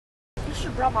should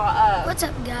have brought my What's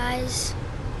up, guys?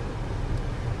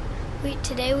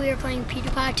 Today we are playing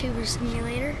PewDiePie Tuber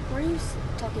Simulator. Why are you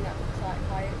talking that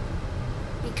quiet?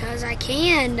 Because I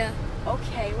can.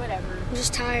 Okay, whatever. I'm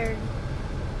just tired.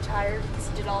 Tired because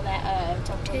you did all that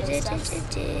talking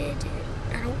stuff.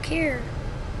 I don't care.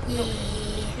 Yeah.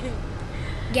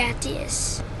 Got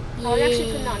this. Yeah. Oh, you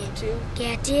actually put it on YouTube?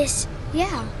 Got this.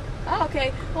 Yeah. Oh,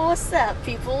 okay. Well, what's up,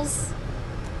 peoples?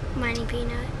 Mining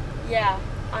Peanut. Yeah,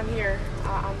 I'm here.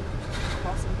 I'm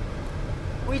awesome.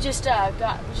 We just left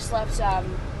the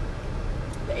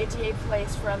ATA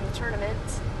place from the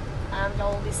tournament.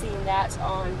 Y'all will be seeing that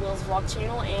on Will's vlog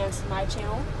channel and my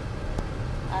channel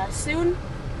soon,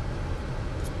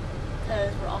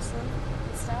 because we're awesome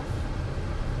and stuff.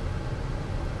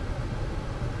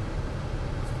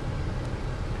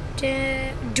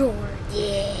 Door.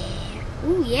 Yeah.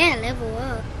 Ooh, yeah, level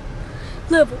up.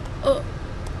 Level up.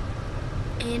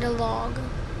 And a log.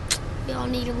 We all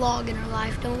need a log in our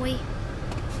life, don't we?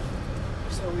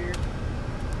 So weird.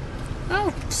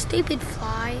 Oh, stupid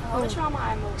fly. Oh, what's wrong with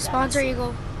my move? Sponsor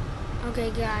Eagle. Okay,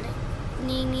 got it.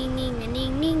 Ning, ning, ning,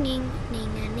 ning, ning, ning,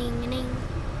 ning, ning, ning.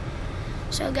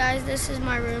 So, guys, this is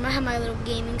my room. I have my little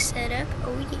gaming setup.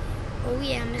 Oh, yeah. Oh,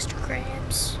 yeah, Mr.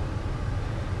 Krabs.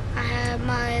 I have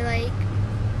my, like,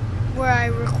 where I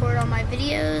record all my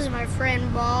videos, my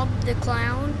friend Bob the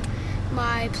Clown,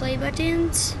 my play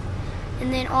buttons,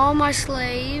 and then all my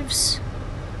slaves.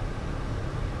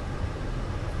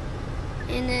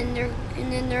 And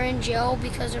then they're in jail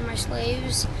because they're my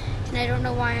slaves, and I don't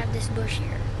know why I have this bush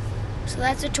here. So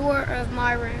that's a tour of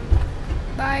my room.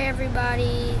 Bye,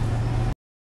 everybody.